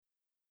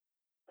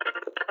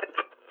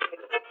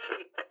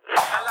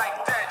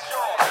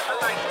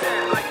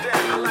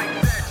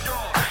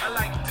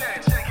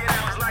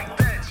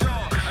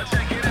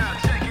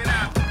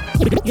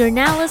You're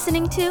now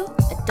listening to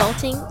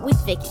Adulting with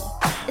Vicky.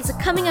 It's a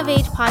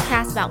coming-of-age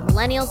podcast about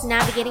millennials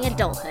navigating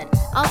adulthood.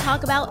 I'll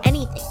talk about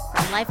anything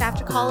from life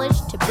after college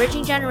to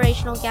bridging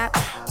generational gaps,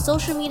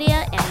 social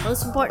media, and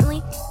most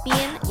importantly,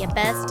 being your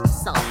best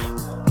self.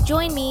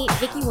 Join me,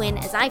 Vicky Wynn,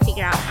 as I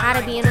figure out how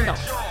to be an adult.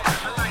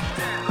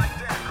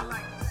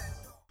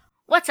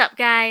 What's up,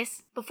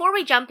 guys? Before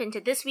we jump into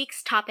this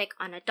week's topic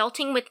on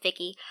Adulting with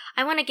Vicky,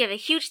 I want to give a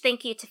huge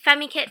thank you to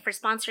FemiKit for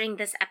sponsoring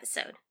this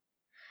episode.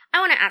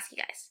 I want to ask you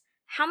guys,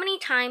 how many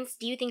times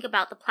do you think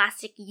about the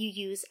plastic you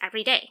use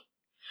every day?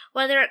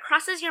 Whether it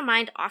crosses your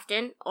mind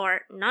often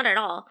or not at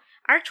all,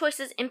 our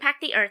choices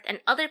impact the earth and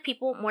other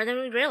people more than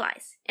we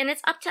realize, and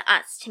it's up to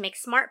us to make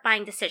smart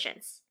buying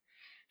decisions.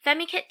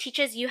 FemiKit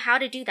teaches you how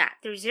to do that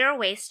through zero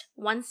waste,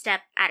 one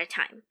step at a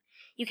time.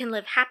 You can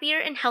live happier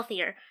and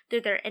healthier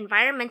through their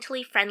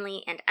environmentally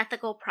friendly and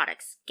ethical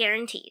products,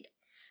 guaranteed.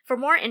 For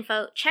more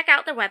info, check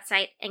out their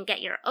website and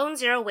get your own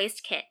zero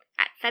waste kit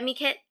at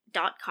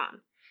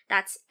femikit.com.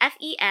 That's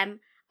FEMIKIT.com.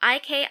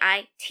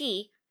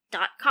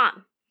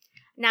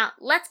 Now,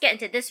 let's get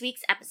into this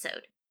week's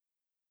episode.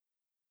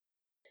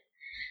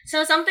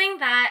 So something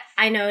that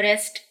I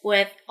noticed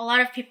with a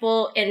lot of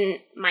people in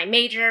my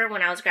major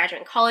when I was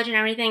graduating college and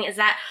everything is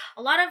that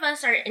a lot of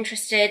us are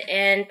interested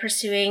in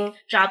pursuing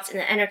jobs in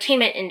the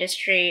entertainment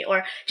industry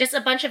or just a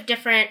bunch of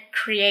different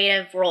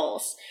creative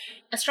roles.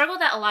 A struggle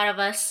that a lot of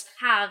us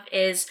have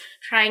is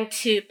trying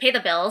to pay the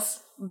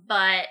bills,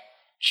 but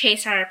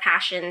chase our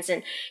passions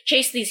and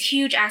chase these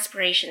huge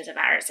aspirations of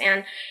ours.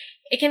 And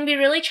it can be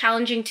really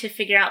challenging to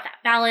figure out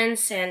that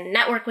balance and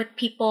network with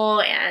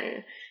people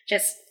and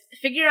just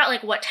figure out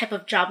like what type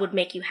of job would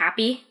make you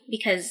happy,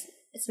 because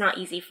it's not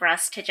easy for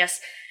us to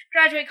just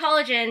graduate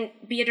college and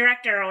be a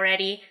director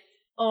already,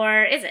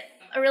 or is it?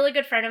 A really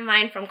good friend of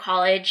mine from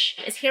college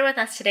is here with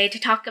us today to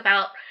talk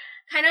about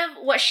kind of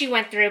what she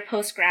went through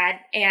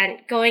post-grad and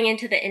going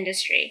into the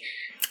industry.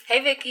 Hey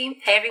Vicky.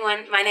 Hey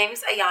everyone. My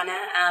name's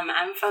Ayana.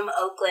 I'm from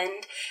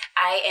Oakland.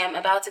 I am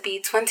about to be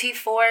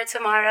 24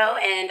 tomorrow,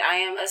 and I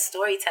am a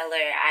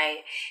storyteller.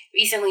 I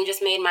recently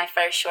just made my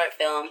first short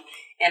film,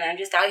 and I'm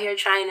just out here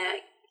trying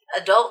to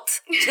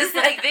adult, just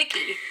like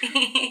Vicky.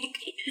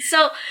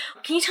 So,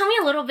 can you tell me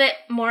a little bit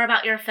more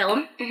about your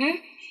film? Mm-hmm.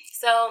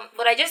 So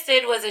what I just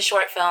did was a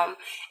short film.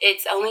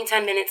 It's only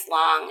 10 minutes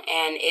long,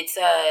 and it's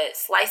a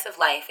slice of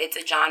life. It's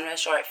a genre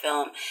short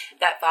film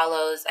that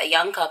follows a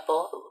young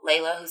couple,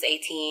 Layla, who's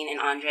 18, and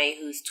Andre,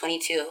 who's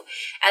 22,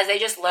 as they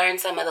just learn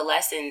some of the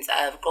lessons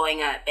of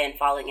growing up and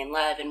falling in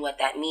love and what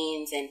that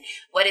means and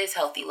what is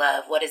healthy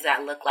love, what does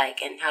that look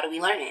like, and how do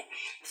we learn it.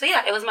 So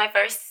yeah, it was my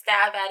first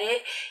stab at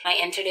it. I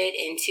entered it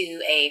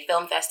into a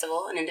film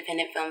festival, an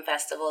independent film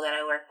festival that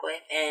I work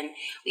with, and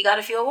we got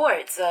a few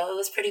awards, so it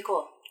was pretty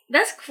cool.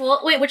 That's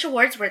cool. Wait, which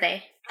awards were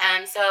they?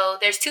 So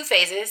there's two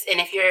phases, and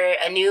if you're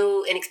a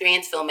new,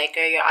 inexperienced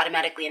filmmaker, you're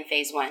automatically in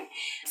phase one.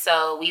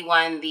 So we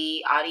won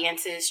the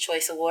Audience's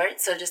Choice Award,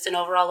 so just an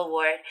overall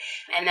award.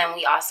 And then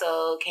we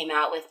also came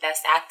out with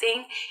Best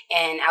Acting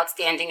and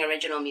Outstanding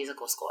Original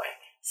Musical Score.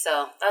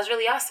 So that was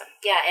really awesome.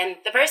 Yeah, and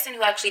the person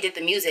who actually did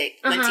the music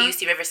went to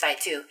UC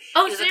Riverside too.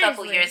 Oh, he was seriously? a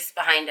couple years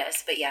behind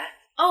us, but yeah.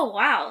 Oh,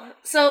 wow.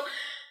 So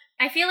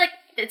I feel like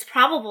it's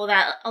probable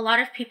that a lot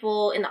of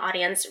people in the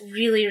audience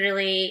really,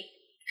 really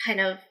kind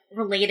of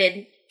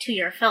related to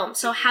your film.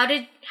 So how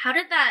did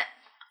that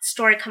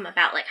story come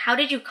about? Like, how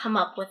did you come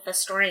up with the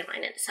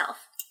storyline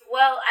itself?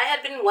 Well, I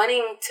had been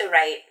wanting to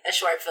write a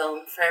short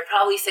film for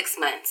probably 6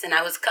 months, and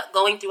I was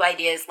going through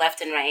ideas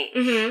left and right.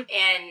 Mm-hmm.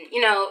 And,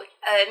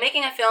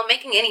 making a film,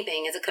 making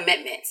anything is a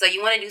commitment. So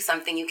you want to do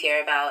something you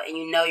care about, and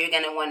you know you're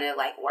going to want to,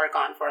 work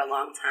on for a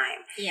long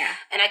time. Yeah.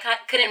 And I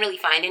couldn't really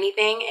find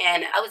anything,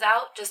 and I was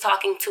out just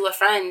talking to a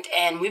friend,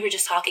 and we were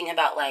just talking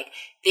about,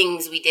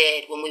 things we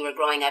did when we were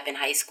growing up in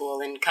high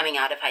school and coming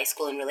out of high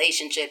school and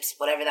relationships,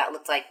 whatever that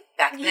looked like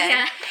back then.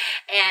 Yeah.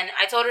 And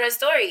I told her a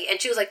story, and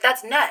she was like,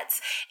 that's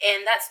nuts.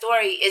 And that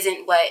story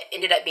isn't what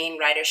ended up being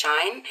Ride or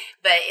Shine,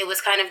 but it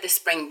was kind of the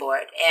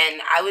springboard.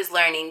 And I was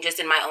learning just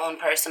in my own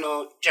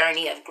personal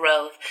journey of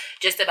growth,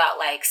 just about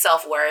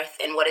self-worth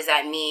and what does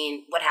that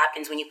mean? What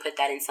happens when you put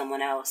that in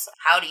someone else?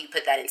 How do you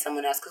put that in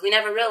someone else? Because we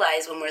never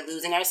realize when we're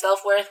losing our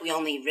self-worth, we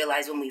only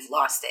realize when we've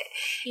lost it.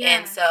 Yeah.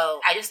 And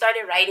so I just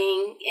started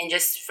writing, and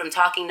just from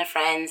talking to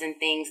friends and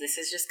things, this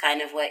is just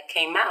kind of what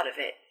came out of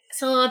it.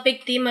 So a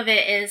big theme of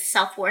it is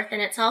self-worth in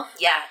itself?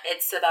 Yeah,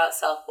 it's about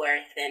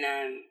self-worth and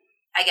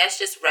I guess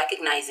just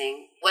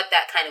recognizing what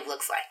that kind of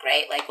looks like,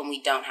 right? When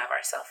we don't have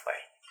our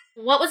self-worth.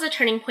 What was the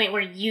turning point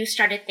where you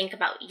started to think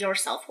about your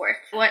self-worth?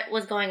 What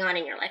was going on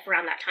in your life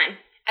around that time?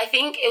 I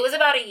think it was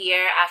about a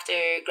year after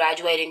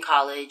graduating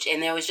college,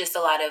 and there was just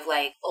a lot of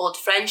old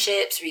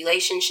friendships,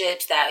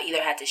 relationships that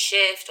either had to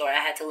shift or I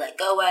had to let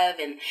go of,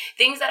 and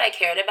things that I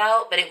cared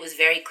about, but it was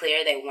very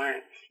clear they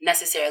weren't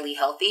necessarily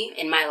healthy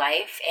in my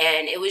life.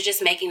 And it was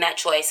just making that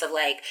choice of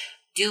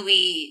do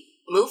we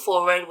move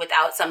forward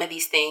without some of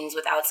these things,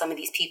 without some of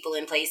these people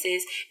and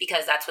places,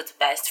 because that's what's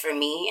best for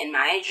me in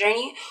my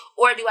journey?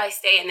 Or do I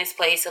stay in this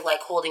place of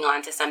like holding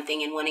on to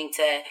something and wanting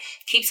to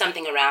keep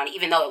something around,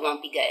 even though it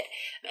won't be good?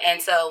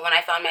 And so when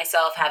I found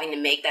myself having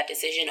to make that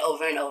decision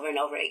over and over and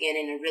over again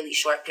in a really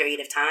short period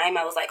of time,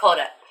 I was like, hold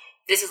up,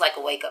 this is like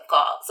a wake up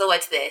call. So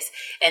what's this?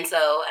 And so,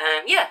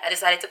 I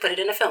decided to put it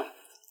in a film.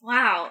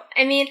 Wow.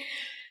 I mean,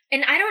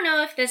 and I don't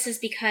know if this is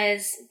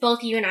because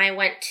both you and I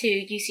went to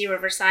UC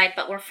Riverside,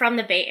 but we're from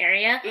the Bay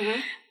Area. Mm-hmm.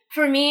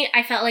 For me,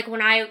 I felt like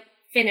when I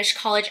finished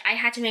college, I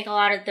had to make a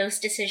lot of those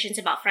decisions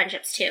about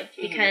friendships too,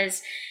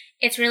 because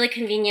it's really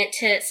convenient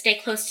to stay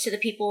close to the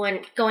people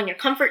and go in your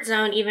comfort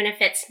zone, even if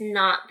it's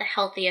not the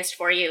healthiest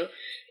for you.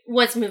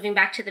 Was moving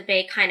back to the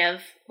Bay kind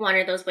of one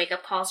of those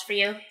wake-up calls for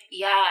you?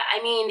 Yeah,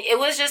 I mean, it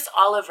was just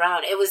all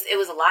around. It was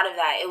a lot of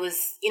that. It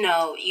was,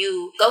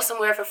 you go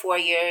somewhere for 4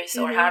 years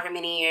or however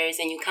many years,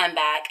 and you come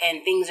back,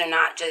 and things are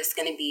not just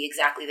going to be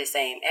exactly the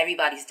same.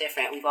 Everybody's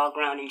different. We've all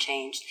grown and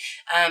changed.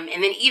 And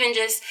then even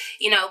just,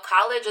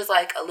 college was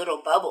like a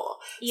little bubble.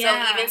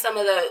 Yeah. So even some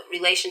of the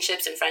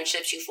relationships and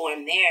friendships you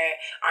form there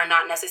are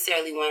not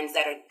necessarily ones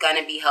that are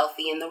going to be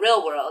healthy in the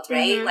real world,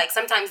 right? Mm-hmm. Like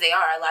sometimes they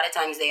are, a lot of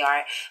times they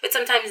are, but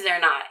sometimes they're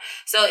not.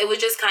 So it was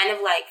just kind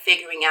of like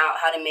figuring out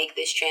how to make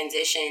this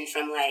transition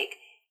from like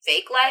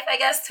fake life, I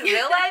guess, to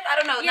real life. I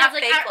don't know, Yeah, not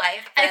fake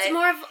life. But it's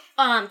more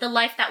of the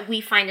life that we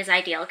find is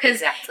ideal,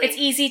 because it's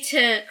easy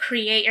to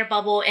create your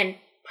bubble and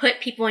put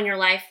people in your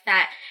life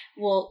that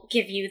will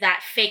give you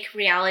that fake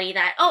reality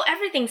that, oh,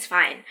 everything's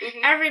fine. Mm-hmm.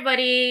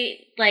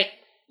 Everybody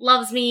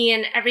loves me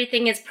and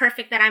everything is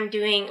perfect that I'm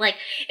doing. Like,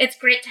 it's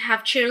great to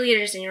have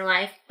cheerleaders in your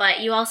life, but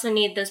you also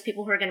need those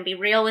people who are going to be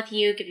real with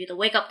you, give you the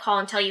wake-up call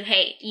and tell you,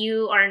 hey,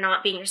 you are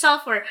not being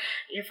yourself, or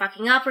you're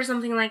fucking up, or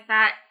something like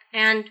that.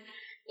 And,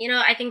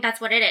 I think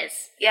that's what it is.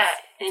 Yeah.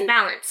 It's a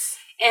balance.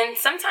 And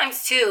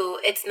sometimes, too,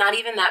 it's not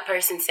even that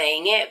person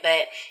saying it,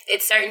 but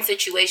it's certain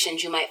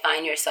situations you might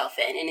find yourself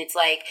in. And it's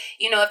like,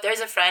 if there's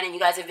a friend and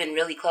you guys have been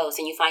really close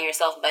and you find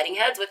yourself butting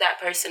heads with that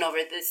person over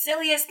the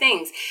silliest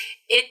things,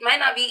 it might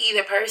not be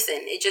either person.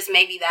 It just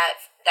may be that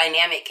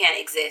dynamic can't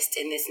exist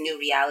in this new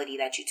reality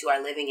that you two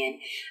are living in.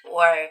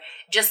 Or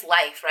just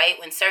life, right?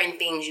 When certain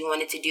things you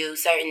wanted to do,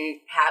 certain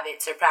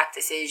habits or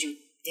practices you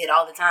did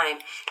all the time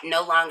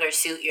no longer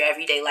suit your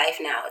everyday life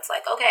now. It's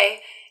like,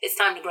 okay, it's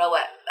time to grow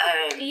up.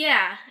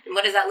 Yeah.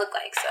 What does that look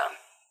like?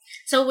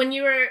 So when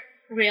you were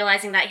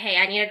realizing that, hey,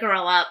 I need to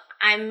grow up,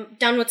 I'm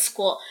done with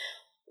school,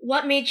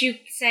 what made you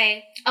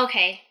say,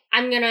 okay,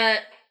 I'm going to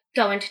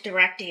go into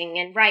directing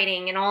and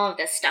writing and all of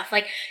this stuff?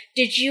 Like,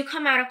 did you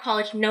come out of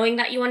college knowing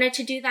that you wanted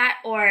to do that,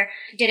 or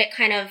did it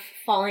kind of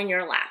fall in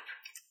your lap?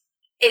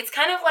 It's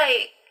kind of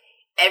like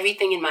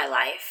everything in my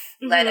life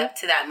led up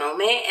to that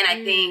moment. And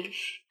I think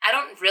I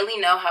don't really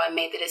know how I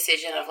made the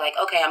decision of like,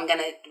 okay, I'm going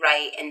to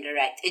write and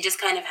direct. It just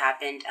kind of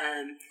happened.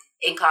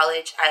 In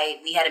college,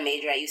 we had a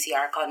major at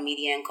UCR called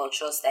Media and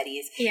Cultural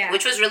Studies,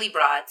 which was really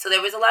broad. So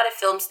there was a lot of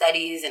film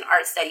studies and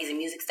art studies and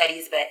music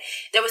studies, but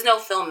there was no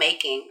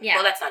filmmaking. Yeah.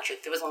 Well, that's not true.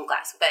 There was one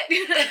class, but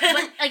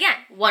again,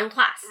 one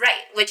class.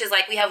 Right, which is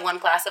like we have one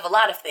class of a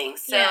lot of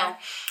things. So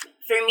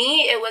for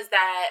me, it was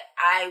that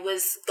I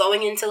was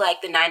going into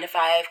like the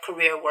 9-to-5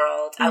 career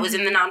world. I was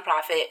in the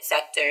nonprofit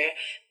sector,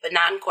 but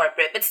not in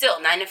corporate, but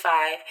still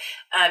 9-to-5,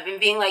 and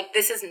being like,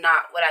 this is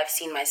not what I've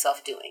seen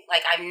myself doing.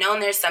 Like, I've known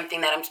there's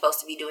something that I'm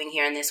supposed to be doing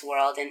here in this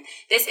world, and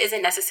this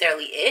isn't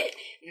necessarily it.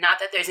 Not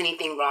that there's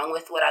anything wrong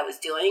with what I was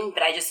doing,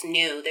 but I just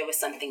knew there was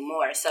something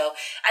more. So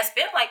I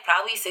spent like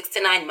probably 6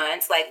 to 9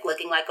 months like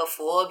looking like a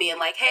fool, being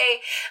like,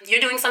 hey,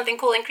 you're doing something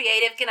cool and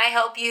creative. Can I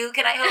help you?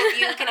 Can I help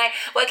you?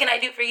 What can I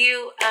do for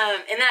you?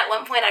 And then at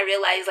one point I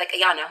realized, like,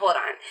 Ayana, hold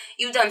on.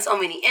 You've done so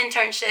many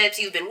internships.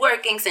 You've been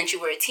working since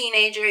you were a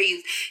teenager.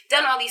 You've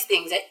done all these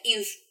things that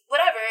you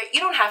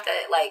don't have to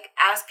like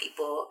ask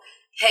people,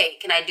 hey,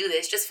 can I do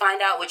this? Just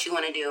find out what you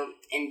want to do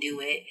and do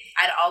it.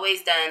 I'd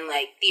always done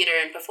like theater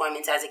and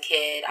performance as a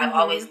kid. I've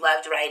always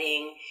loved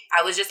writing.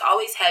 I was just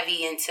always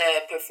heavy into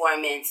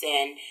performance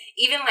and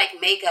even like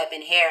makeup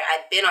and hair.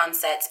 I'd been on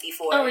sets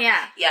before. Oh,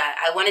 yeah. Yeah,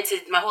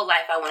 my whole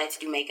life I wanted to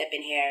do makeup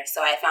and hair.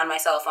 So I found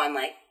myself on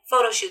like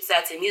photo shoot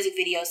sets and music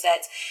video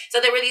sets. So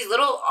there were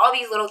all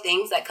these little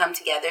things that come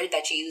together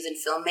that you use in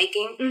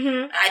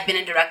filmmaking. I'd been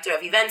a director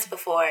of events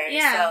before.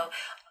 Yeah. So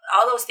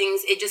all those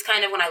things, it just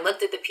kind of, when I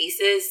looked at the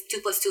pieces,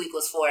 2 +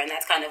 2 = 4, and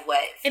that's kind of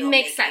what it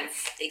makes sense.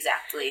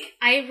 Exactly.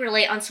 I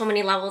relate on so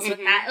many levels with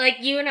that. Like,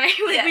 you and I,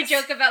 we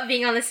joke about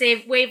being on the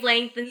same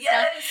wavelength and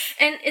stuff.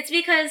 And it's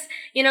because,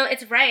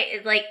 it's right.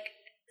 It's like,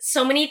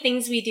 so many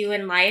things we do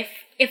in life,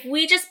 if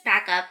we just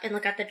back up and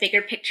look at the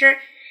bigger picture,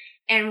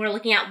 and we're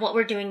looking at what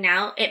we're doing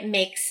now, it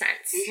makes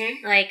sense.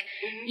 Like,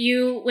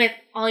 you, with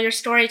all your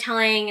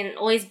storytelling and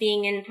always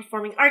being in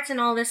performing arts and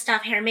all this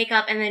stuff, hair,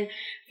 makeup, and then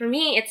for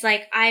me, it's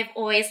like, I've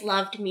always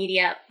loved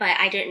media, but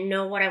I didn't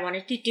know what I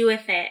wanted to do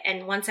with it.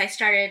 And once I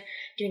started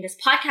doing this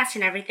podcast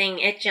and everything,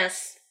 it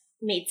just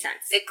made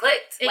sense. It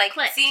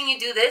clicked. Seeing you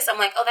do this, I'm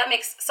like, oh, that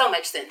makes so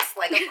much sense.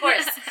 Like, of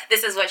course,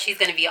 this is what she's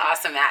going to be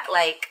awesome at.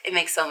 Like, it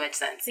makes so much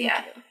sense. Thank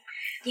you.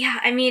 Yeah,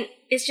 I mean,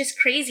 it's just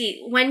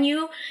crazy. When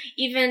you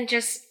even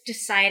just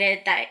decided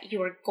that you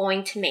were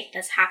going to make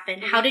this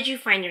happen, how did you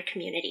find your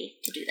community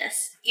to do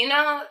this? You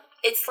know,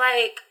 it's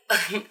like,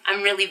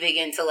 I'm really big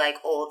into like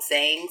old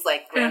sayings,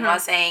 like grandma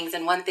sayings.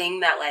 And one thing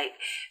that like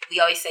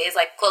we always say is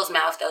like closed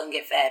mouth doesn't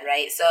get fed,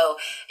 right? So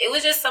it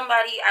was just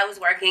somebody I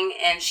was working,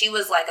 and she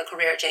was like a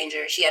career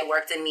changer. She had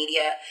worked in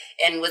media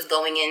and was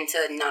going into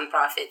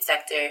nonprofit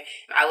sector.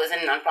 I was in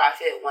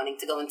nonprofit wanting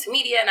to go into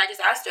media, and I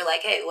just asked her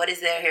like, hey, what is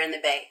there here in the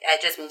Bay? I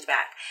just moved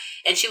back.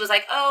 And she was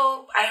like,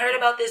 oh, I heard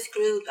about this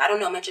group. I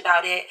don't know much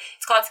about it.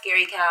 It's called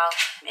Scary Cow,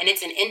 and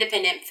it's an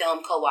independent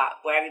film co-op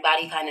where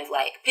everybody kind of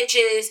like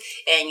pitches,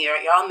 and you're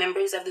all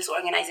members of this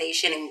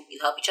organization, and you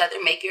help each other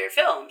make your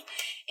films.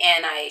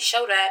 And I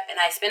showed up, and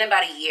I spent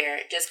about a year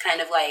just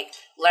kind of like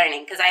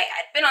learning, because I'd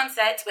been on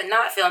sets, but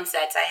not film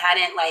sets.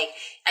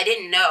 I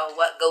didn't know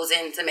what goes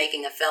into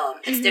making a film.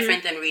 It's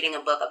different than reading a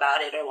book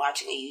about it or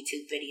watching a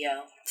YouTube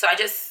video. So I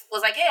just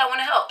was like, hey, I want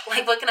to help.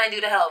 Like, what can I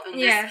do to help? And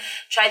just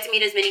tried to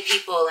meet as many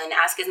people and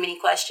ask as many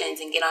questions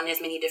and get on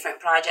as many different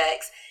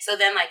projects. So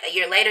then like a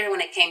year later,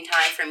 when it came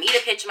time for me to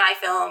pitch my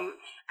film,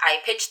 I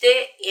pitched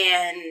it,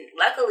 and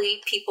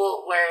luckily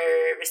people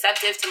were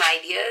receptive to my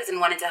ideas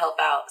and wanted to help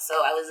out. So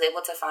I was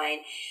able to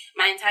find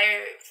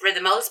for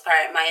the most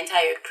part, my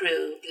entire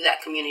crew through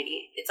that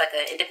community. It's like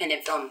an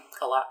independent film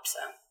co-op, so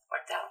it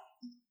worked out.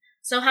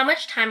 So how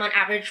much time on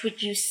average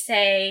would you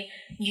say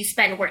you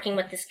spend working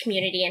with this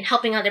community and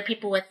helping other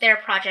people with their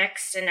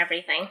projects and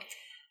everything?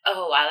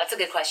 Oh, wow, that's a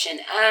good question.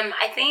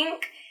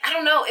 I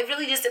don't know. It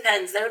really just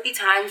depends. There would be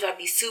times where I'd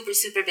be super,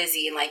 super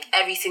busy, and like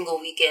every single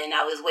weekend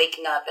I was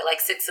waking up at like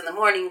 6 a.m.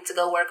 to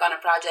go work on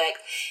a project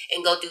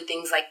and go do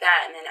things like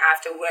that. And then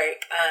after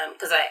work,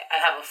 because I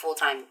have a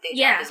full-time day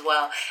job as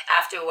well,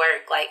 after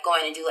work, like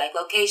going and do like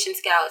location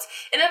scouts.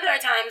 And then there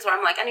are times where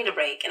I'm like, I need a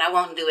break, and I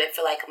won't do it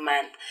for like a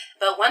month.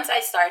 But once I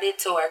started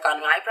to work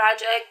on my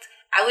project,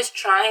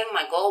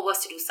 my goal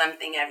was to do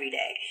something every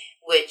day,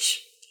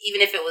 which even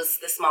if it was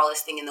the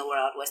smallest thing in the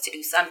world, was to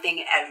do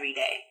something every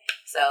day.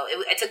 So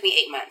it took me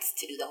 8 months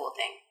to do the whole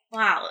thing.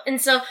 Wow.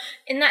 And so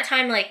in that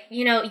time, like,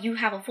 you know, you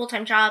have a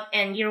full-time job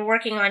and you're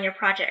working on your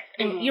project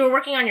and you were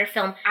working on your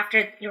film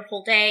after your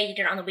whole day, you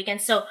did it on the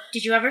weekend. So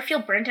did you ever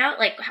feel burnt out?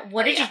 Like,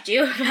 what did you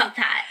do about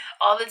that?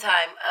 All the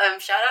time.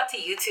 Shout out to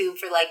YouTube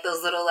for like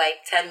those little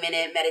like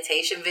 10-minute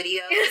meditation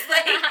videos.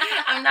 Like,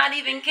 I'm not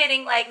even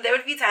kidding. Like, there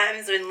would be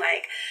times when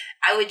like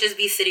I would just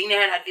be sitting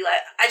there and I'd be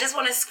like, I just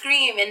want to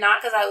scream, and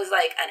not because I was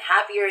like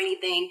unhappy or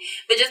anything,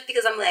 but just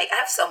because I'm like, I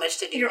have so much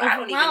to do. I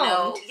don't even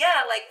know.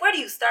 Yeah, like, where do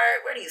you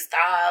start? Where do you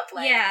stop?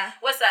 Like,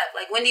 what's up?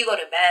 Like, when do you go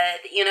to bed?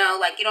 You know,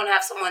 like, you don't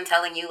have someone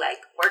telling you like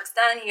work's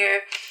done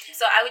here.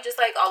 So I would just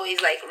like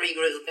always like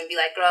regroup and be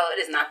like, girl, it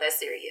is not that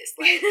serious.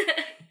 Like,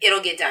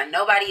 it'll get done.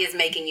 Nobody is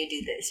making you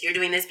do this. You're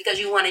doing this because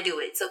you want to do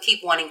it. So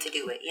keep wanting to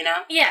do it, you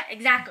know? Yeah,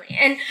 exactly.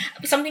 And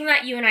something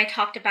that you and I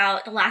talked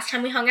about the last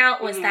time we hung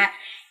out was that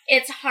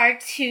it's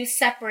hard to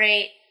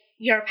separate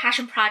your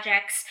passion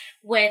projects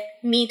with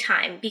me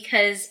time,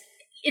 because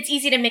it's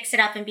easy to mix it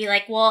up and be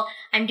like, well,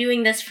 I'm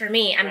doing this for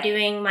me. I'm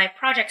doing my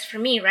projects for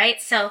me, right?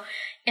 So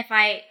if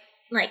I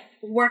like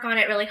work on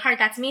it really hard,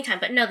 that's me time.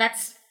 But no,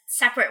 that's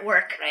separate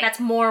work. Right. That's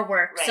more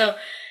work. Right. So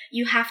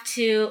you have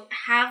to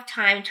have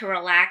time to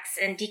relax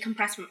and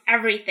decompress from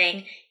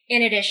everything,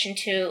 in addition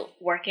to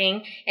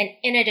working and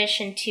in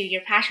addition to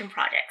your passion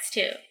projects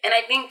too. And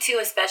I think too,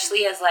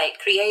 especially as like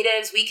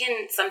creatives, we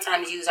can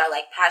sometimes use our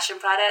like passion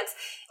projects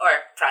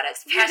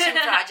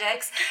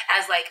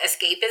as like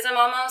escapism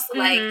almost.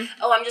 Like,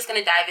 oh, I'm just going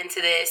to dive into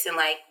this and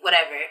like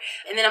whatever.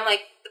 And then I'm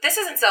like, but this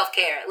isn't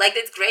self-care. Like,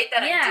 it's great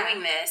that I'm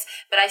doing this,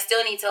 but I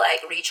still need to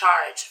like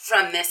recharge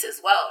from this as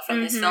well,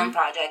 from this film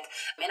project.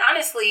 I mean,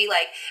 honestly,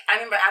 like, I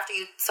remember after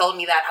you told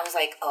me that, I was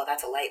like, oh,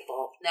 that's a light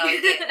bulb. Now I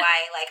get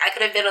why. Like, I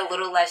could have been a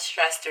little less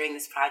stressed during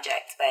this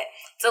project, but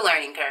it's a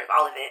learning curve,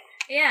 all of it.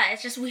 Yeah,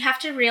 it's just we have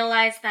to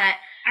realize that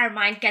our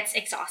mind gets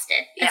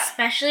exhausted,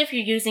 especially if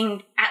you're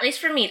using, at least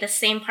for me, the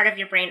same part of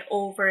your brain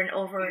over and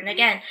over and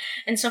again.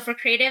 And so for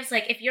creatives,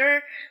 like if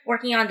you're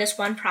working on this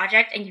one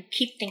project and you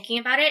keep thinking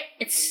about it,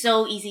 it's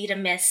so easy to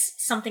miss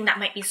something that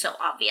might be so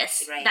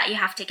obvious that you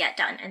have to get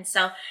done. And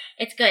so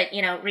it's good,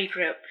 you know,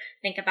 regroup,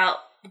 think about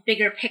the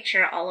bigger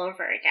picture all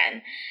over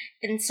again.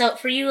 And so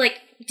for you, like,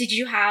 did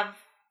you have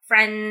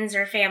friends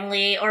or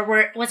family, or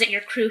was it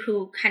your crew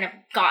who kind of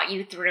got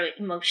you through it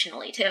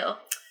emotionally too?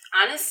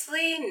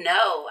 Honestly,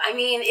 no. I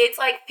mean, it's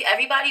like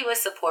everybody was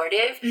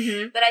supportive,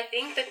 but I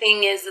think the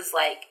thing is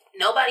like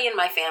nobody in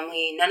my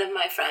family, none of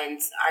my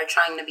friends are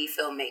trying to be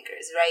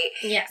filmmakers, right?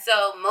 Yeah.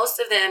 So most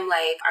of them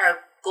like are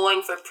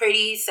going for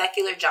pretty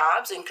secular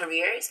jobs and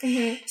careers.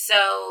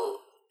 So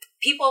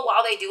people,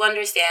 while they do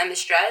understand the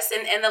stress,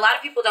 and a lot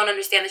of people don't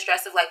understand the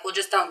stress of like, well,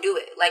 just don't do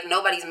it. Like,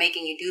 nobody's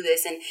making you do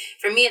this. And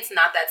for me, it's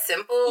not that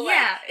simple.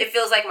 Yeah. Like, it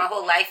feels like my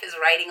whole life is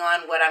riding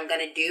on what I'm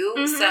going to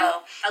do.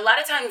 So a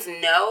lot of times,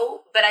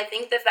 no. But I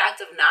think the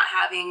fact of not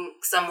having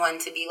someone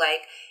to be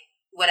like,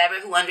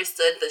 who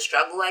understood the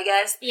struggle, I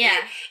guess.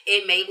 Yeah.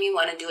 It made me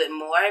want to do it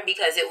more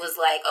because it was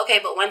like, okay,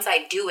 but once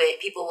I do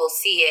it, people will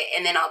see it,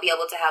 and then I'll be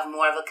able to have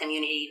more of a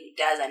community who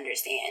does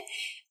understand.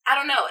 I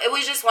don't know. It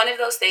was just one of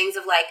those things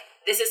of like,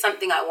 this is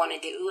something I want to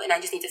do, and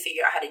I just need to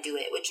figure out how to do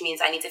it, which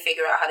means I need to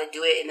figure out how to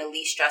do it in the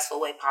least stressful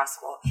way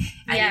possible.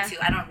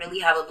 I don't really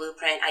have a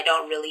blueprint. I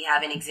don't really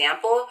have an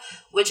example,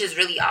 which is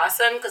really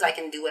awesome because I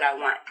can do what I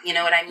want. You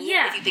know what I mean?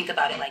 Yeah. If you think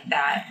about it like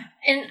that.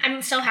 And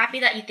I'm so happy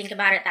that you think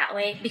about it that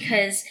way,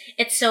 because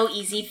it's so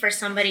easy for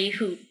somebody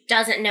who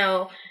doesn't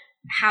know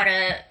how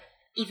to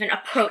even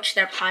approach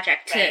their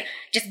project to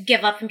just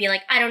give up and be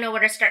like, I don't know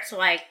where to start, so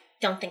I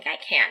don't think I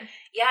can.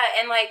 Yeah,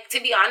 and like,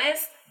 to be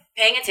honest,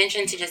 paying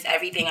attention to just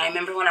everything. I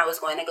remember when I was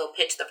going to go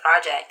pitch the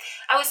project,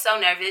 I was so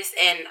nervous,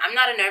 and I'm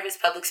not a nervous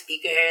public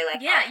speaker.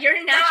 Like, yeah, you're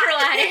natural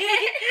at it.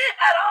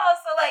 At all.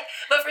 So like,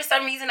 but for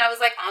some reason I was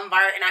like on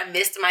BART and I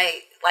missed my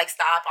like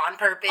stop on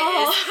purpose.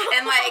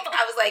 And like,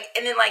 I was like,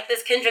 and then like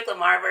this Kendrick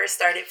Lamar verse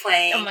started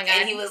playing. Oh my God.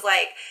 And he was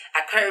like,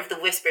 I curve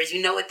the whispers,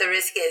 you know what the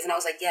risk is. And I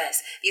was like,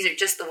 yes, these are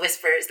just the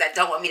whispers that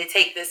don't want me to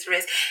take this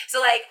risk. So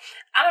like,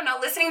 I don't know,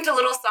 listening to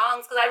little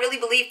songs, because I really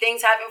believe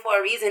things happen for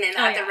a reason and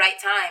at the right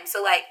time.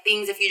 So like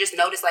things, if you just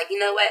notice, like, you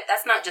know what,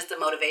 that's not just a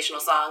motivational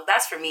song.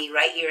 That's for me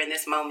right here in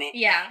this moment.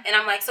 Yeah. And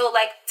I'm like, so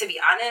like, to be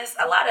honest,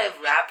 a lot of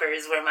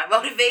rappers were my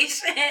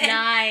motivation.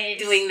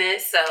 Nice. Doing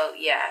this. So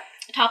yeah.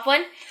 Top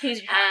one?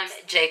 Who's your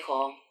J.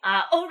 Cole.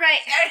 Oh, right.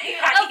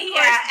 Everybody, of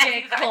course,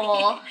 J.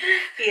 Cole.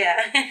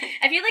 Yeah.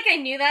 I feel like I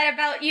knew that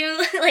about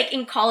you, like,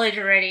 in college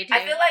already, too.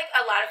 I feel like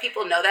a lot of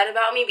people know that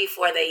about me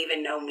before they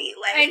even know me.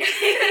 Like, I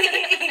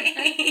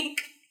know.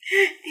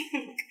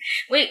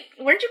 Wait,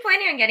 weren't you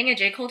planning on getting a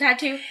J. Cole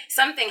tattoo?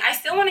 Something. I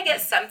still want to get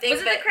something.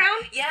 Was it the crown?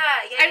 Yeah.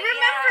 I remember.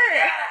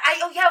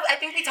 Yeah. I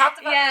think we talked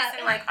about this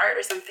in like art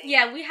or something.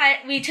 Yeah,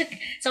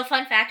 so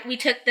fun fact, we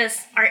took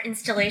this art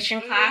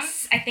installation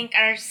class, I think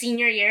our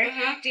senior year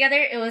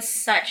together. It was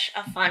such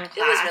a fun class.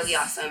 It was really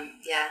awesome.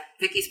 Yeah.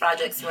 Vicky's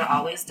projects were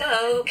always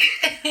dope.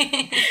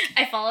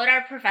 I followed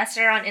our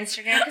professor on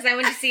Instagram because I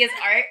wanted to see his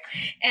art.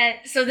 And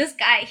so this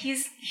guy, he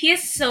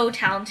is so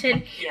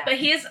talented, but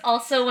he is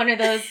also one of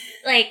those,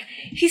 like,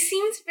 he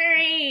seems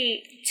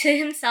very to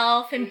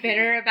himself and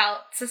bitter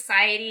about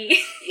society.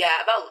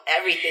 Yeah, about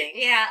everything.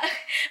 Yeah.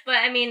 But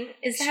I mean,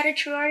 is that a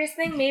true artist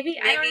thing? Maybe?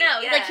 I don't know.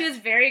 Yeah. Like, he was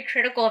very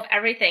critical of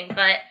everything,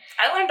 but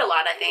I learned a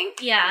lot, I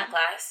think, in the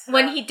class.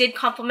 When he did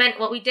compliment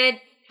what we did,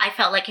 I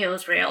felt like it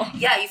was real.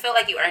 Yeah, you felt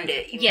like you earned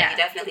it. You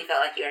definitely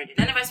felt like you earned it.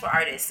 None of us were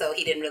artists, so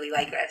he didn't really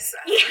like us. So.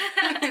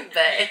 Yeah.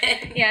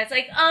 But yeah, it's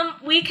like,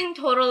 we can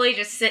totally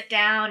just sit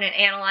down and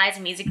analyze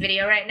a music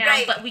video right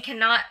now, but we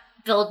cannot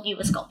build you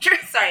a sculpture.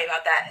 Sorry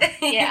about that.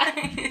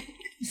 Yeah.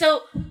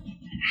 So,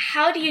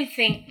 how do you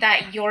think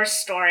that your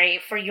story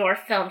for your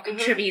film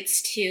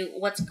contributes to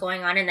what's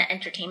going on in the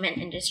entertainment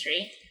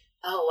industry?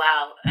 Oh,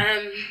 wow.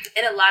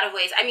 In a lot of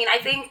ways. I mean, I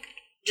think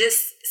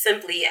just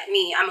simply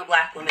me, I'm a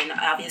Black woman,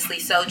 obviously.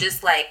 So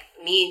just like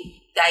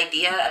me, the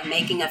idea of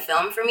making a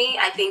film for me,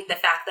 I think the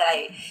fact that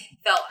I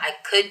felt I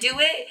could do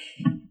it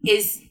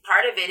is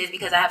part of it is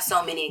because I have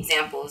so many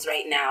examples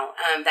right now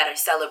that are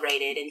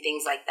celebrated and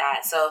things like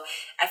that. So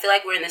I feel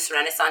like we're in this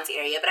Renaissance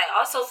area, but I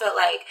also felt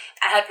like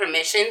I had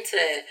permission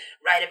to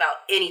write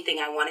about anything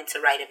I wanted to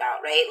write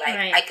about, right?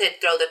 Like I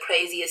could throw the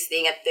craziest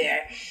thing up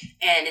there,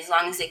 and as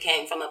long as it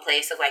came from a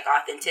place of like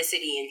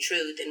authenticity and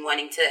truth and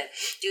wanting to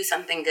do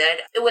something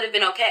good, it would have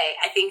been okay.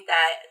 I think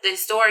that the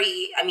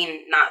story, I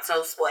mean, not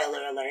so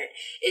spoiler alert,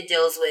 it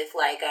deals with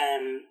like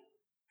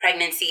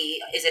pregnancy,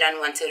 is it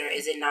unwanted or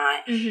is it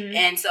not?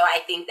 And so I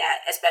think that,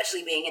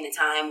 especially being in a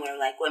time where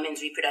like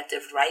women's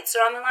reproductive rights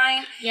are on the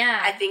line,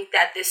 I think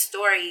that this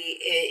story,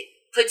 it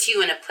puts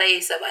you in a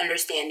place of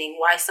understanding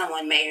why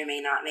someone may or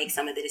may not make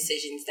some of the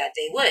decisions that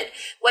they would.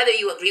 Whether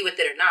you agree with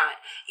it or not,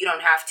 you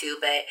don't have to,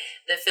 but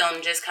the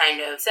film just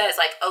kind of says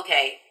like,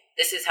 okay,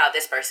 this is how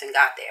this person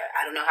got there.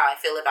 I don't know how I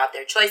feel about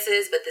their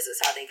choices, but this is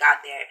how they got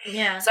there.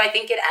 Yeah. So I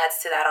think it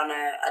adds to that on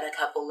a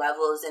couple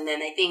levels. And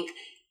then I think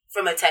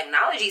from a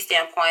technology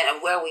standpoint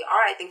of where we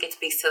are, I think it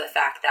speaks to the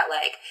fact that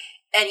like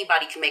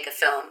anybody can make a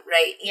film,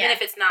 right? Even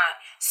if it's not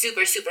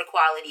super, super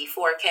quality,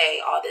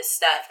 4K, all this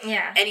stuff.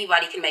 Yeah.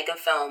 Anybody can make a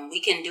film.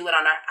 We can do it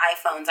on our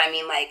iPhones. I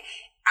mean, like,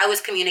 I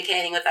was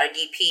communicating with our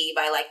DP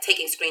by like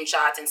taking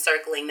screenshots and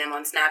circling them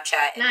on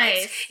Snapchat. And,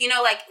 nice. like, you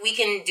know, like we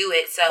can do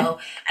it. So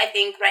I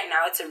think right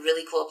now it's a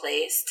really cool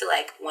place to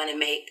like want to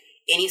make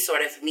any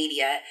sort of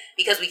media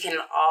because we can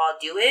all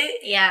do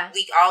it. Yeah.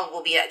 We all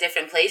will be at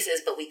different places,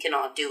 but we can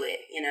all do it,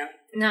 you know?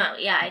 No,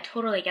 yeah, I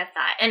totally get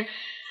that. And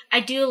I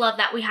do love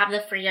that we have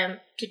the freedom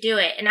to do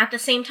it. And at the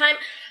same time,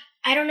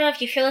 I don't know if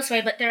you feel this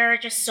way, but there are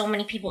just so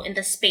many people in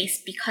the space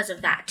because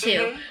of that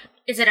too.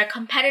 is it a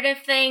competitive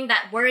thing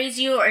that worries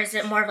you, or is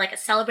it more of like a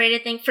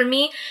celebrated thing? For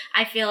me,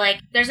 I feel like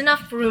there's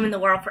enough room in the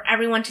world for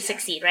everyone to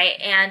succeed, right?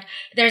 And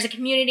there's a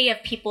community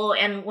of people,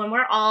 and when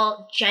we're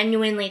all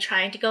genuinely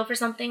trying to go for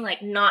something,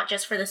 like not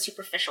just for the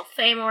superficial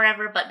fame or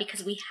whatever, but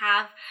because we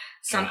have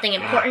something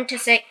important to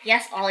say.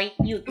 Yes, Ollie,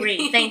 you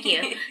agree. Thank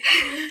you.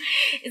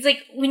 It's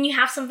like when you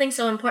have something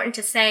so important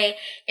to say,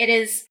 it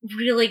is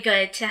really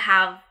good to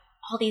have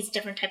all these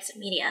different types of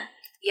media.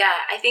 Yeah,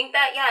 I think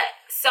that,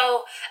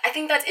 So I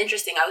think that's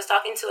interesting. I was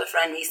talking to a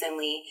friend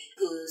recently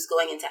who's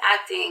going into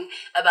acting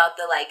about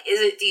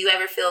do you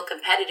ever feel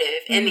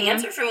competitive? And the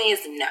answer for me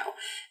is no,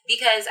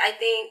 because I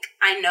think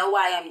I know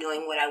why I'm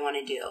doing what I want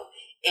to do.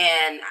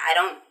 And I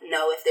don't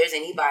know if there's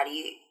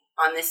anybody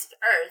on this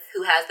earth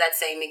who has that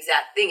same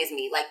exact thing as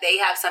me. Like, they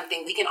have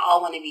something. We can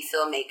all want to be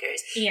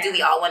filmmakers. Yeah. Do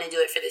we all want to do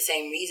it for the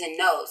same reason?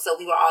 No. So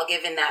we were all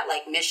given that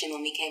mission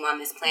when we came on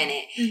this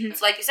planet. Mm-hmm.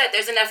 So like you said,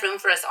 there's enough room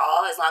for us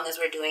all, as long as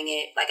we're doing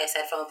it, like I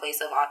said, from a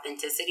place of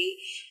authenticity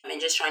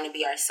and just trying to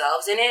be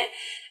ourselves in it.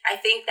 I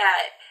think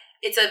that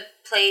it's a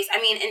place,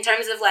 in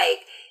terms of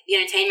the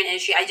entertainment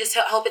industry, I just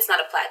hope it's not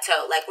a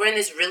plateau. Like, we're in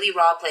this really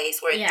raw place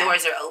where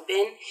doors are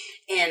open,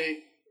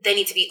 and they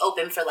need to be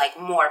open for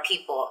more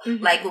people.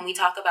 Mm-hmm. Like, when we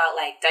talk about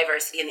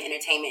diversity in the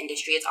entertainment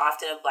industry, it's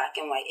often a black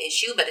and white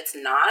issue, but it's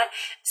not.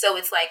 So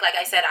it's like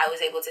I said, I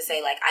was able to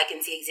say I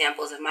can see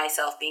examples of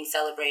myself being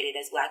celebrated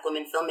as Black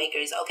women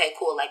filmmakers. Okay,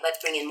 cool. Let's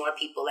bring in more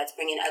people. Let's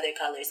bring in other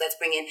colors. Let's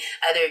bring in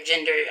other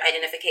gender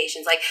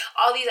identifications.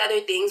 All these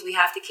other things, we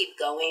have to keep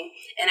going.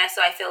 And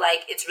so I feel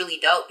like it's really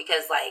dope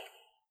because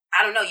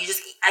I don't know,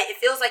 it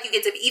feels like you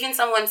get to be, even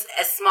someone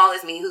as small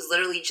as me who's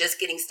literally just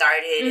getting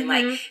started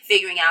and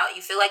figuring out,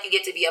 you feel like you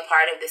get to be a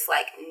part of this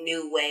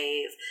new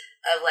wave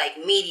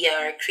of media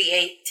or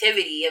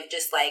creativity of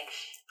just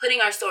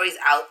putting our stories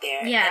out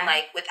there and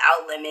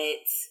without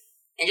limits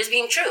and just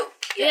being true.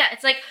 Yeah,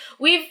 it's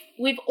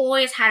we've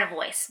always had a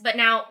voice, but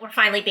now we're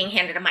finally being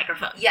handed a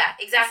microphone. Yeah,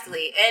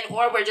 exactly.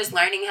 Or we're just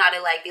learning how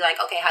to be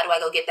okay, how do I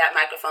go get that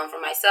microphone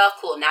for myself?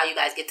 Cool, now you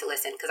guys get to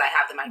listen because I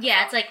have the microphone.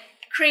 Yeah, it's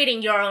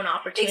creating your own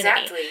opportunity.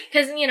 Exactly.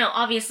 Because,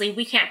 obviously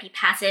we can't be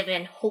passive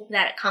and hope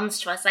that it comes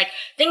to us.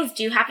 Things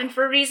do happen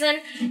for a reason,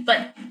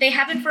 but they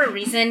happen for a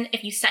reason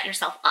if you set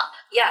yourself up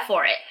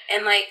for it.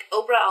 And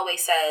Oprah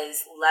always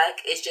says, luck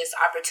is just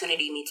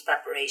opportunity meets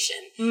preparation.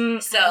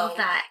 So, I love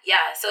that.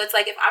 Yeah, so it's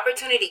if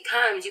opportunity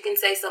comes, you can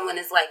say someone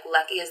is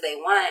lucky as they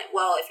want.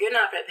 Well, if you're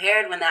not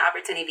prepared when that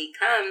opportunity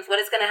comes, what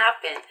is going to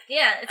happen?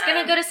 Yeah, it's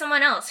going to go to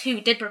someone else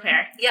who did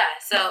prepare. Yeah,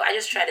 so I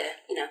just try to,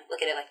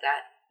 look at it like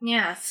that.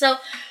 Yeah, so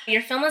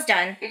your film is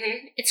done.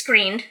 Mm-hmm. It's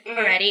screened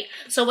already.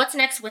 So what's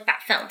next with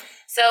that film?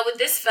 So with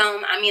this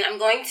film, I'm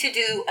going to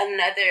do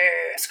another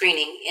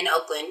screening in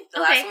Oakland. The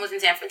last one was in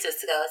San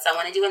Francisco, so I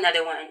want to do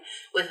another one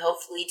with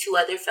hopefully 2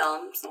 other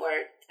films or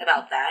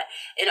about that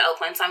in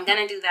Oakland. So I'm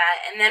going to do that,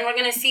 and then we're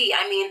going to see.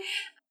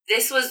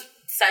 This was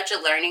such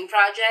a learning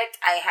project.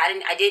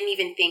 I didn't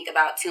even think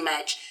about too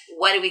much.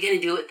 What are we going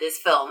to do with this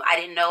film? I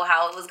didn't know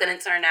how it was going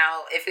to turn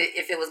out, if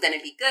it was going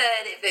to be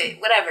good,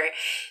 whatever.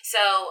 So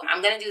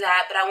I'm going to do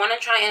that, but I want to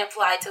try and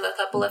apply to a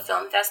couple of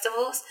film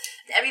festivals.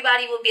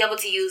 Everybody will be able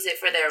to use it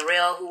for their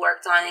reel who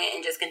worked on it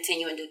and just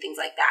continue and do things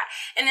like that.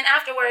 And then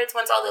afterwards,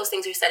 once all those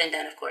things are said and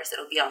done, of course,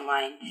 it'll be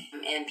online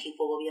and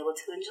people will be able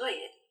to enjoy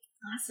it.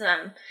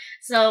 Awesome.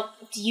 So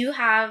do you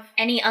have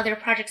any other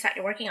projects that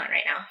you're working on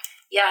right now?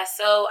 Yeah,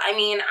 so, I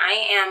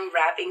am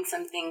wrapping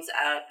some things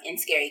up in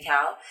Scary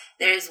Cow.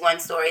 There's one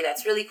story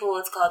that's really cool.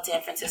 It's called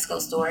San Francisco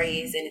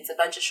Stories, and it's a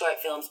bunch of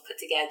short films put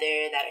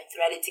together that are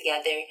threaded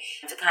together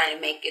to kind of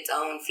make its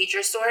own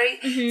feature story.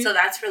 Mm-hmm. So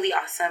that's really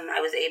awesome.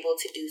 I was able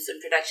to do some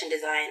production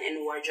design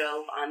and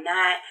wardrobe on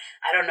that.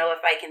 I don't know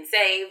if I can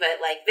say, but,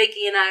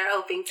 Vicky and I are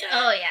hoping to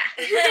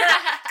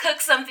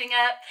cook something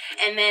up.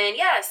 And then,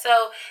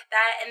 so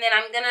that, and then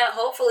I'm going to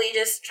hopefully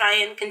just try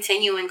and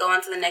continue and go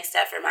on to the next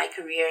step for my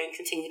career and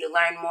continue to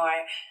learn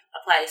more,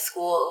 apply to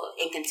school,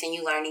 and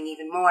continue learning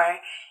even more,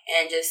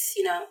 and just,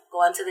 go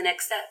on to the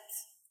next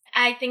steps.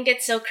 I think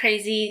it's so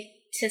crazy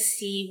to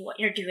see what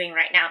you're doing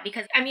right now,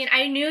 because,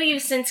 I knew you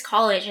since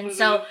college, and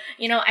so,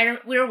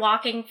 we were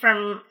walking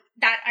from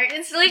that art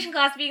installation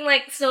class being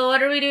so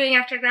what are we doing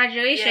after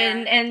graduation?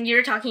 Yeah. And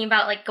you're talking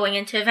about going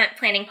into event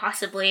planning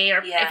possibly,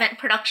 or event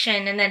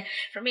production, and then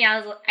for me,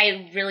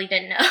 I really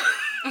didn't know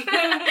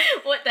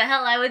what the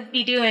hell I would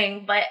be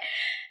doing, but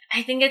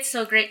I think it's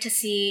so great to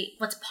see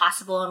what's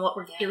possible and what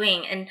we're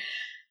doing. And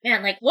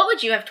man, what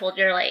would you have told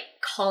your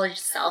college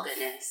self?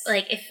 Goodness.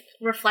 If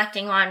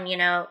reflecting on,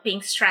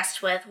 being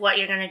stressed with what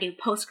you're going to do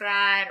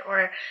post-grad,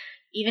 or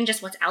even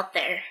just what's out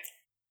there.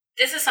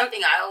 This is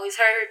something I always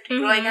heard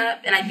growing up,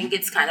 and I think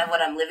it's kind of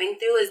what I'm living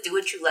through, is do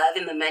what you love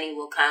and the money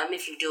will come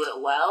if you do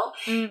it well.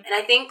 And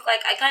I think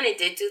I kind of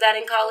did do that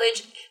in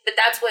college, but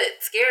that's what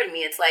scared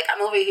me. It's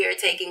I'm over here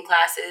taking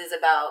classes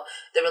about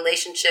the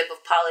relationship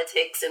of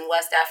politics and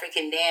West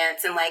African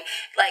dance, and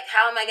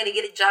how am I going to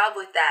get a job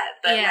with that?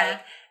 But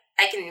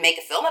I can make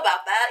a film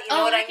about that, you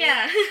know what I mean?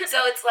 Yeah.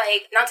 So it's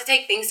not to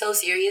take things so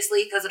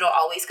seriously, because it'll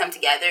always come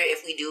together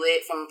if we do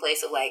it from a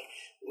place of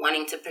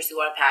wanting to pursue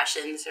our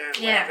passions or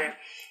whatever.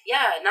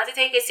 Yeah, not to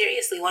take it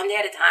seriously, one day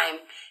at a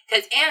time.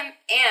 Because and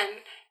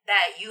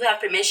that you have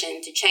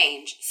permission to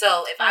change.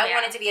 So if I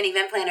wanted to be an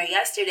event planner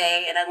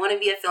yesterday and I want to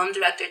be a film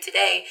director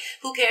today,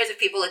 who cares if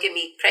people look at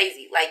me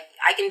crazy? Like,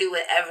 I can do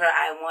whatever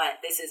I want.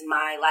 This is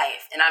my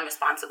life, and I'm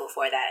responsible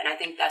for that. And I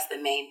think that's the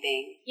main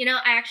thing. You know,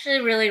 I actually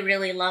really,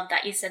 really love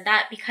that you said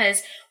that,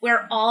 because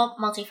we're all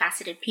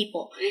multifaceted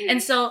people. Mm-hmm.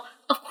 And so,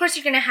 of course,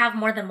 you're going to have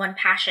more than one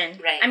passion.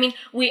 Right. I mean,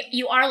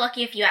 you are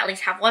lucky if you at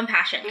least have one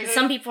passion, because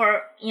some people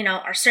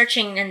are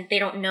searching and they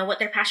don't know what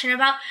they're passionate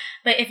about.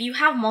 But if you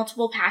have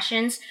multiple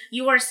passions,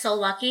 you are so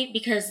lucky,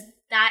 because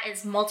that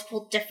is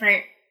multiple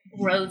different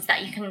roads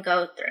that you can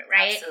go through,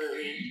 right?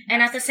 Absolutely.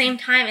 And at the same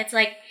time, it's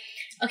like,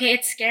 okay,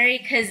 it's scary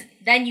because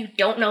then you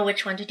don't know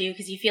which one to do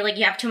because you feel like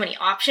you have too many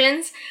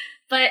options.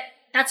 But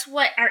that's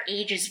what our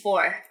age is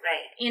for.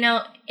 Right. You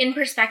know, in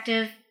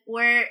perspective,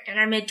 we're in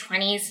our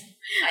mid-20s.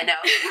 I know.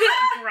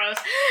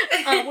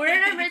 Gross. We're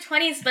in our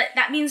mid-20s, but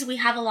that means we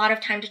have a lot of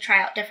time to try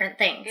out different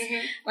things.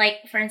 Mm-hmm. Like,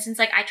 for instance,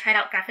 like I tried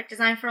out graphic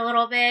design for a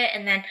little bit,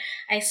 and then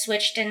I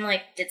switched and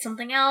like did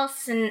something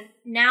else, and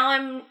now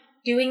I'm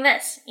doing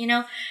this. You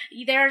know,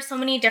 there are so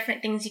many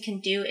different things you can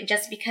do, and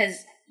just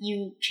because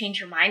you change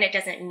your mind, it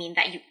doesn't mean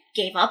that you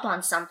gave up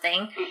on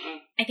something. Mm-mm.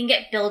 I think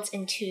it builds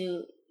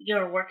into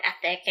your work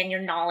ethic and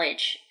your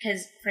knowledge.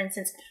 Because, for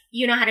instance,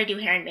 you know how to do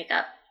hair and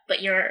makeup,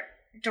 but you're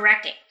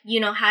directing. You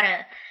know how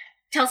to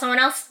tell someone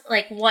else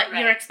like what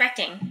you're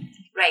expecting.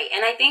 Right.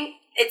 And I think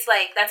it's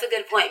like, that's a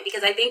good point,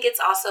 because I think it's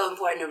also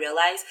important to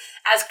realize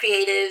as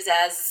creatives,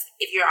 as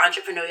if you're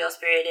entrepreneurial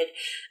spirited,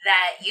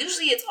 that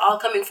usually it's all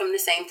coming from the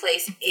same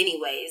place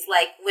anyways.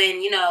 Like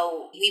when,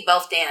 we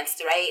both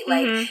danced, right?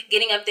 Like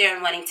getting up there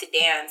and wanting to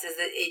dance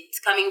it's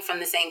coming from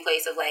the same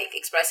place of like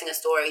expressing a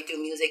story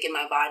through music in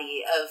my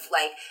body, of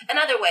like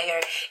another way,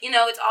 or,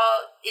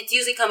 it's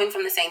usually coming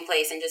from the same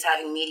place and just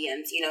having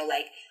mediums,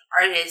 like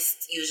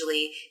artists,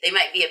 usually they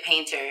might be a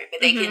painter, but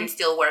they can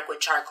still work with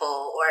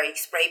charcoal or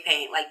spray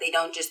paint. Like they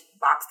don't just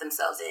box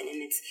themselves in,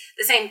 and it's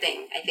the same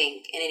thing, I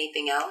think, in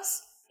anything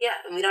else. Yeah,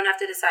 and we don't have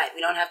to decide.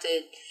 We don't have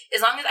to,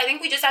 I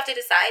think we just have to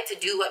decide to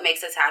do what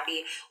makes us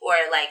happy, or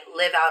like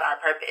live out our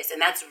purpose. And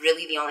that's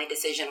really the only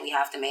decision we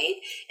have to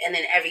make. And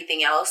then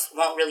everything else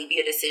won't really be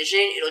a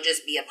decision. It'll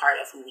just be a part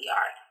of who we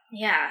are.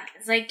 Yeah.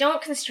 It's like,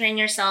 don't constrain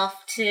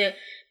yourself to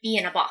be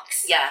in a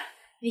box. Yeah.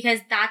 Because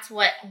that's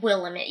what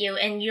will limit you,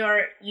 and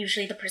you're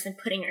usually the person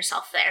putting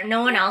yourself there.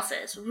 No one else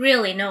is.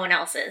 Really, no one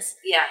else is.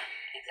 Yeah,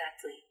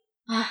 exactly.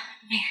 Oh,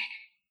 man.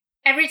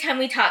 Every time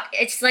we talk,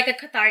 it's like a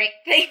cathartic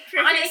thing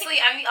for Honestly,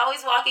 me. I'm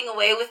always walking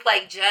away with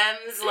like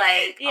gems,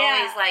 like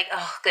always like,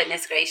 oh,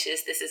 goodness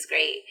gracious, this is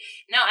great.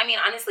 No, I mean,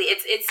 honestly,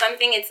 it's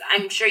something,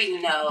 I'm sure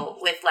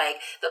with like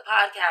the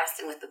podcast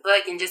and with the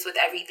book and just with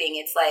everything,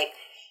 it's like,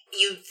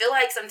 you feel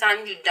like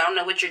sometimes you don't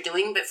know what you're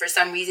doing, but for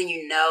some reason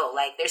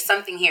like there's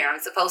something here. I'm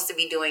supposed to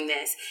be doing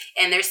this.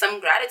 And there's some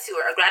gratitude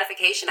or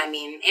gratification, and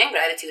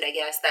gratitude, I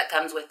guess, that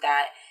comes with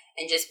that.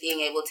 And just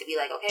being able to be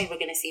like, okay, we're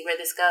going to see where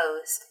this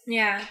goes.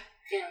 Yeah.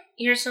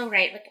 You're so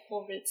right with the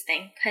whole roots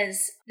thing.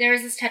 Because there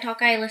was this TED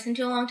Talk I listened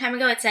to a long time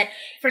ago. It said,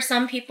 for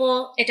some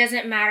people, it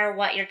doesn't matter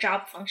what your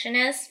job function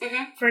is.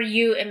 Mm-hmm. For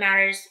you, it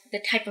matters the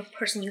type of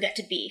person you get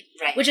to be.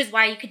 Right. Which is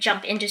why you could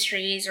jump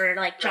industries or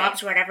like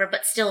jobs or whatever,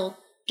 but still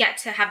get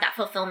to have that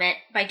fulfillment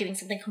by doing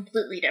something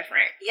completely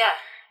different. Yeah.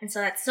 And so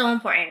that's so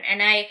important.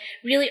 And I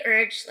really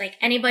urge like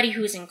anybody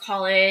who's in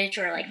college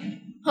or like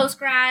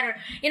post-grad, or,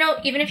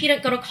 even if you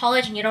don't go to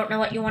college and you don't know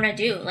what you want to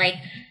do, like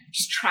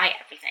just try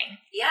everything.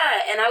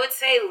 Yeah. And I would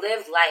say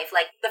live life.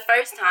 Like the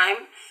first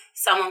time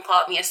someone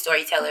called me a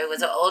storyteller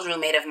was an old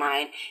roommate of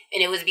mine.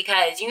 And it was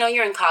because,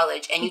 you're in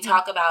college and you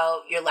talk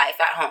about your life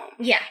at home.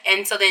 Yeah.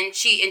 And so then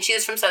she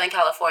was from Southern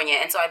California.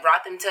 And so I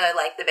brought them to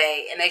like the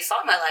Bay, and they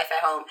saw my life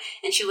at home.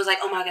 And she was like,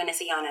 oh my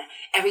goodness, Iyanna,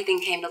 everything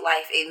came to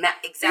life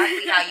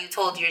exactly how you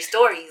told your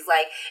stories.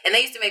 Like, and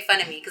they used to make fun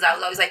of me because I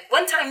was always like,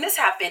 one time this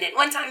happened and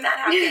one time that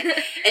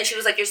happened. And she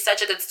was like, you're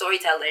such a good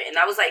storyteller. And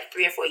that was like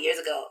 3 or 4 years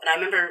ago. And I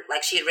remember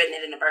like she had written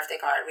it in a birthday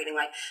card, reading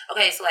like,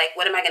 okay, so like,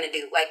 what am I going to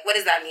do? Like, what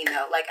does that mean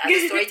though? Like, as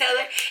a storyteller?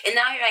 And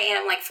now here I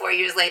am like 4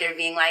 years later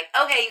being like,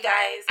 okay, you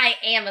guys, I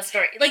am a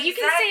story. Like you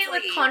can say it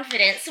with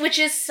confidence, which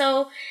is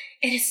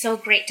it is so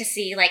great to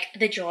see like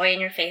the joy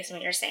in your face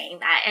when you're saying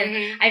that.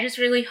 And I just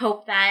really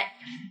hope that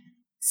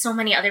so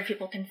many other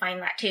people can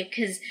find that too,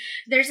 because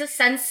there's a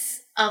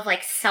sense of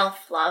like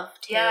self-love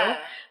too,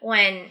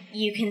 when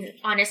you can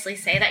honestly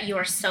say that you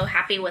are so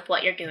happy with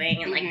what you're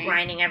doing and like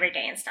grinding every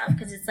day and stuff.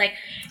 Because it's like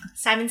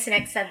Simon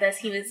Sinek said this,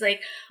 he was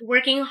like,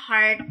 working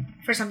hard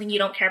for something you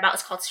don't care about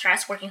is called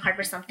stress. Working hard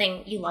for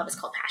something you love is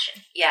called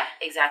passion. Yeah,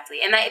 exactly.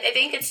 And I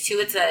think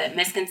it's a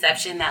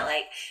misconception that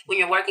like when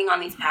you're working on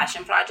these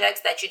passion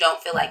projects that you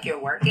don't feel like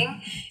you're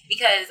working,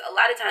 because a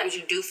lot of times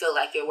you do feel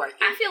like you're working.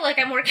 I feel like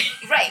I'm working.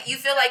 Right. You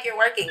feel like you're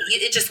working.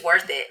 It's just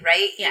worth it,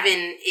 right? Yeah.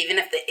 Even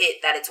if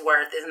that it's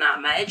worth is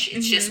not much,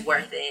 it's just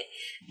worth it.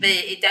 But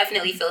it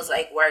definitely feels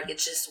like work.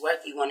 It's just work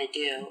you want to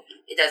do.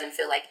 It doesn't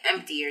feel like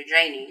empty or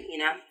draining,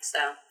 So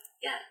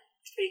yeah,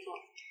 it's pretty cool.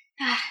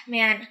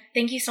 Man,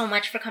 thank you so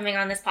much for coming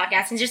on this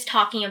podcast and just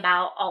talking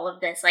about all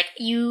of this. Like,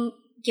 you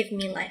give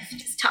me life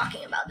just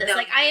talking about this. No,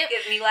 like,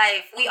 give me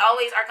life.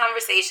 Our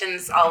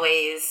conversations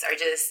always are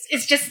just...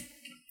 It's just...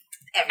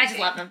 Everything. I just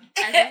love them.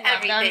 I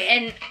love them.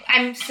 And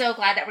I'm so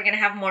glad that we're going to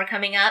have more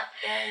coming up.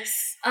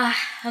 Yes.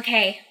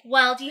 Okay.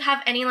 Well, do you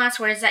have any last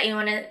words that you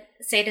want to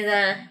say to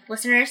the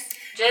listeners?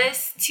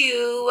 Just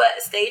to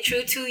stay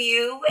true to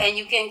you, and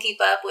you can keep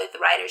up with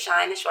Write or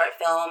Shine, the short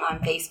film, on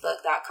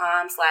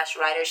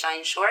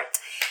facebook.com/WriteOrShineShort.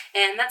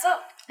 And that's all.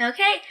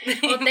 Okay.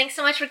 Well, thanks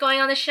so much for going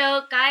on the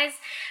show. Guys,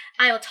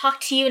 I will talk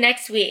to you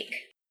next week.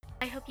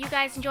 I hope you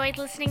guys enjoyed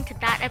listening to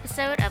that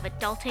episode of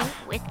Adulting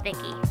with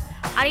Vicky.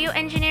 Audio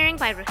engineering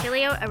by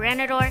Rogelio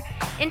Aranador.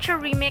 Intro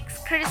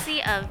remix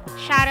courtesy of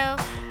Shadow.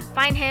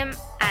 Find him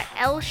at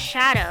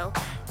LShadow,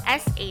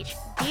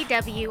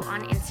 SHDW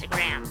on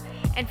Instagram.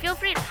 And feel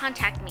free to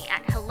contact me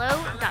at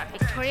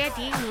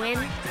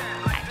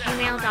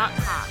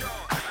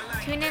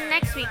hello.victoriadnguyen@gmail.com. Tune in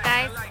next week,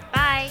 guys.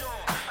 Bye!